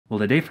Well,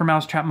 today for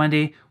Mousetrap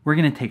Monday, we're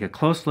going to take a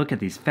close look at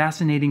these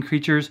fascinating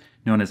creatures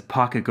known as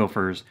pocket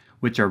gophers,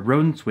 which are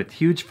rodents with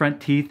huge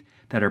front teeth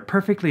that are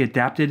perfectly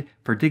adapted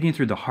for digging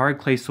through the hard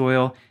clay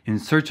soil in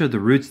search of the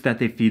roots that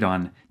they feed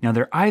on. Now,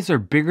 their eyes are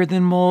bigger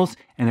than moles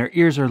and their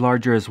ears are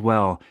larger as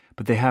well,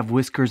 but they have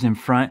whiskers in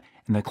front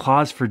and the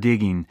claws for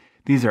digging.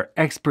 These are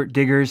expert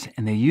diggers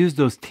and they use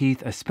those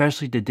teeth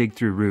especially to dig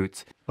through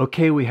roots.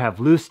 Okay, we have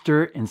loose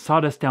dirt and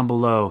sawdust down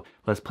below.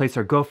 Let's place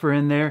our gopher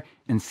in there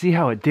and see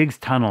how it digs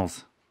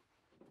tunnels.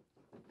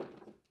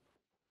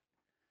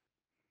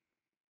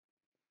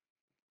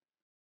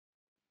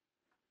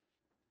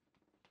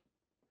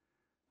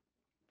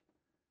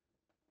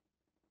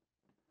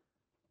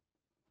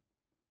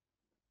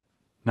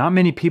 Not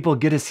many people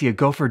get to see a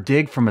gopher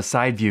dig from a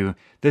side view.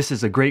 This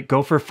is a great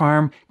gopher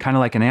farm, kind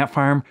of like an ant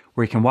farm,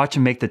 where you can watch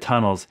him make the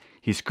tunnels.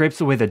 He scrapes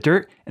away the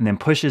dirt and then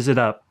pushes it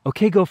up.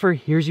 Okay, gopher,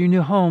 here's your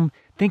new home.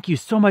 Thank you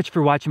so much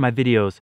for watching my videos.